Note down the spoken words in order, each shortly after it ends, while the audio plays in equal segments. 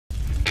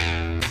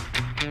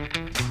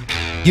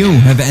You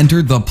have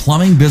entered the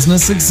Plumbing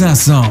Business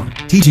Success Zone,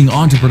 teaching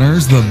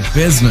entrepreneurs the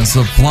business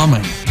of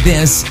plumbing.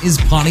 This is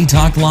Potty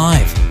Talk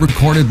Live,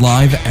 recorded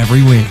live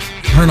every week.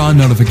 Turn on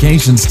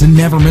notifications to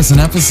never miss an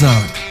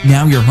episode.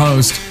 Now your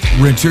host,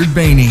 Richard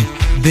Behney,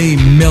 the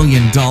 $1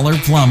 Million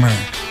Plumber.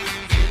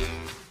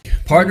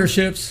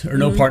 Partnerships or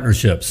no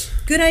partnerships?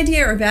 Good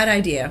idea or bad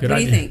idea? What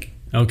do you think?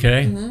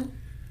 Okay.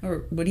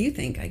 Or what do you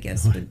think, I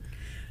guess?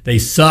 They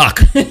suck.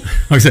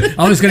 I'm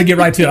just going to get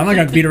right to it. I'm not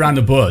going to beat around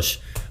the bush.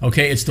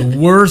 Okay, it's the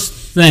worst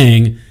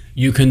thing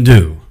you can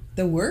do.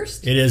 The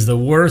worst? It is the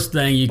worst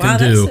thing you can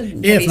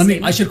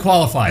do. I should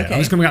qualify it. I'm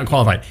just going to get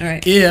qualified. All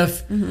right.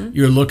 If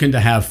you're looking to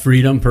have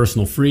freedom,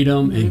 personal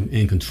freedom,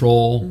 and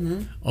control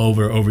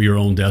over your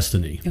own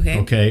destiny.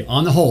 Okay.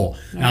 On the whole.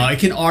 Now, I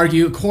can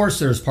argue, of course,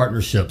 there's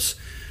partnerships,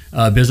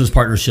 business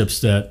partnerships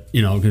that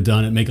get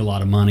done and make a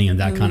lot of money and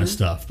that kind of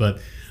stuff.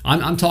 But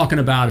I'm talking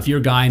about if you're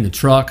a guy in the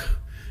truck.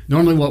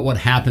 Normally what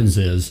happens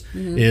is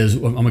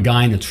I'm a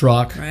guy in the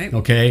truck,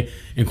 okay?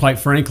 And quite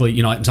frankly,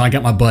 so I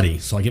get my buddy.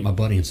 So I get my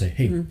buddy and say,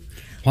 hey,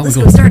 let's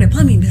go start a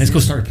plumbing business. Let's go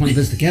start a plumbing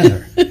business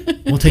together.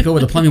 We'll take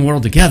over the plumbing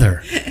world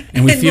together.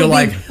 And we feel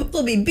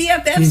we'll be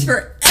BFFs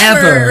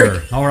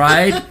forever. All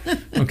right?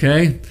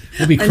 Okay?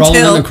 We'll be crawling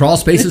in the crawl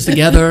spaces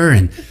together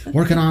and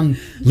working on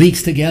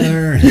leaks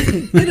together.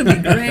 It'll be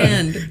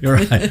grand. You're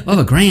right. We'll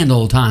have a grand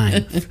old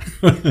time.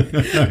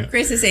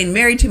 Chris is saying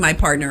married to my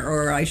partner,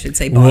 or I should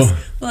say boss.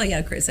 Well,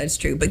 yeah, Chris, that's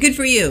true. But good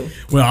for you.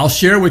 Well, I'll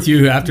share with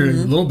you after a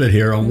little bit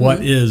here on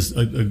what is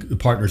a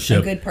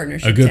partnership. A good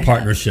partnership. A good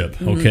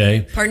partnership,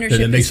 okay? Partnership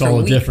that makes is for all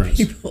the weak difference.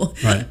 People.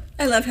 Right.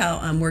 I love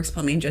how Works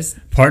Plumbing just...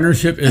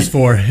 Partnership is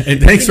for...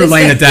 Thanks for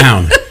laying it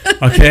down.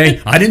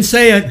 Okay? I didn't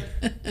say it.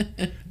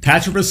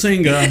 Patrick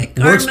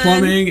Basinga, Works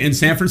Plumbing in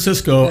San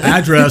Francisco,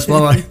 address, blah,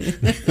 blah.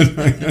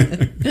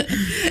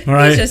 All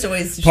right. It's just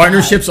always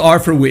partnerships are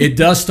for, it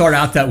does start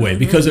out that way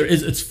because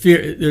it's fear.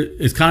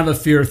 It's kind of a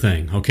fear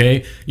thing,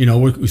 okay?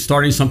 We're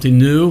starting something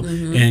new,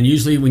 and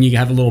usually when you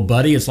have a little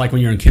buddy, it's like when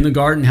you're in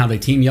kindergarten, how they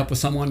team you up with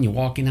someone, you're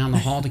walking down the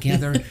hall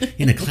together,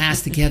 in a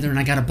class together, and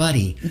I got a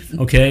buddy,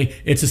 okay?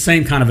 It's the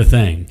same kind of a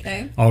thing,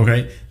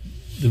 okay?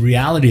 The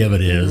reality of it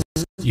is,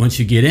 once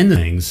you get into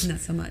things, not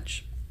so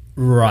much.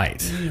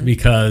 Right,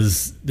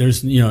 because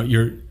there's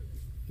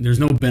there's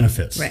no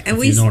benefits. Right, and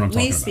we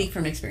speak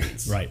from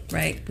experience. Right,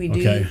 we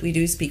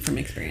do speak from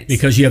experience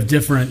because you have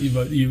different.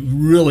 You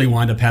really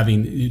wind up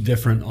having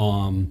different.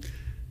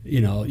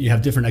 You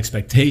have different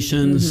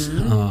expectations.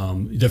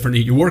 Different.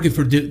 You're working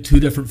for two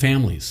different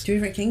families. Two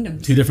different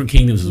kingdoms. Two different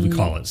kingdoms, as we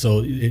call it.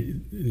 So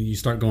you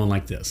start going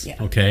like this.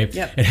 Yeah. Okay.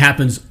 Yep. It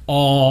happens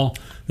all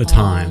the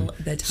time. All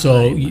the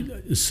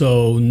time.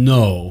 So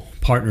no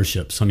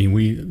partnerships. I mean,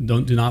 we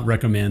do not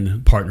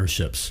recommend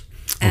partnerships.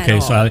 Okay.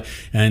 So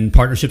and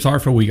partnerships are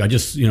for weak. I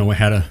just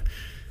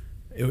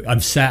I'm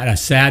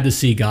sad to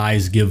see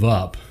guys give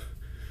up.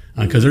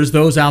 Because there's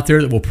those out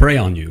there that will prey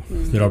on you,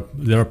 that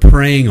are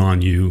preying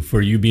on you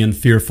for you being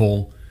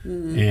fearful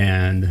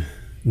and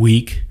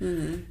weak,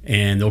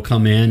 and they'll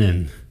come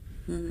in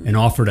and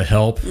offer to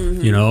help,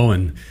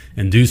 and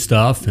do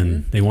stuff,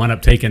 and they wind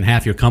up taking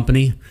half your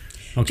company.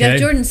 Okay. Jeff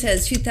Jordan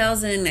says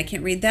 2000. I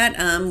can't read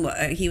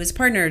that. He was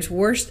partners.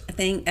 Worst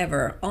thing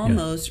ever.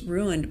 Almost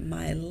ruined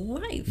my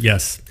life.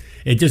 Yes.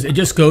 It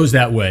just goes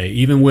that way.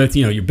 Even with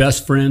your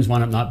best friends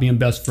wind up not being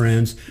best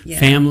friends. Yeah.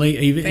 Family,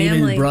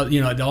 even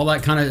brother, all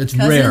that kind of it's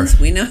cousins,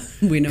 rare.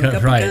 We know a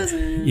couple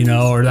cousins.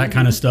 Or that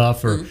kind of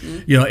stuff, or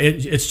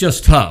it's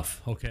just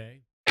tough. Okay.